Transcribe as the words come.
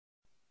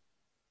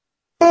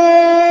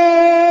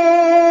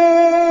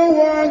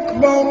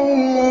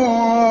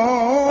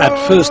At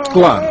first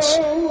glance,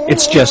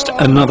 it's just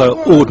another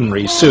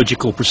ordinary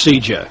surgical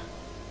procedure.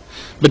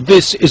 But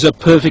this is a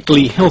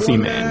perfectly healthy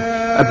man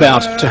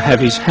about to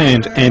have his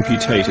hand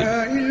amputated.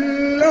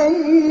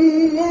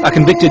 A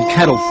convicted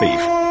cattle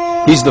thief,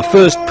 he's the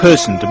first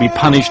person to be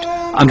punished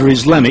under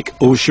Islamic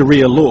or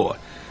Sharia law,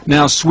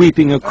 now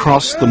sweeping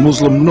across the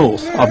Muslim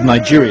north of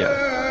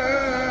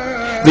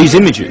Nigeria. These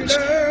images,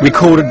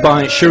 recorded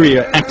by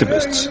Sharia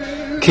activists,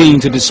 keen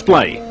to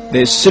display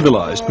their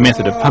civilized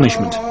method of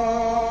punishment.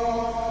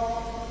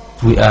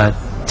 We are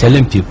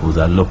telling people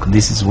that, look,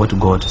 this is what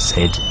God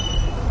said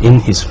in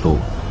His law,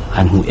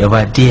 and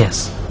whoever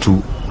dares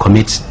to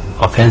commit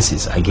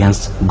offenses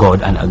against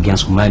God and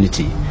against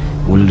humanity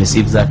will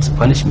receive that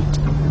punishment.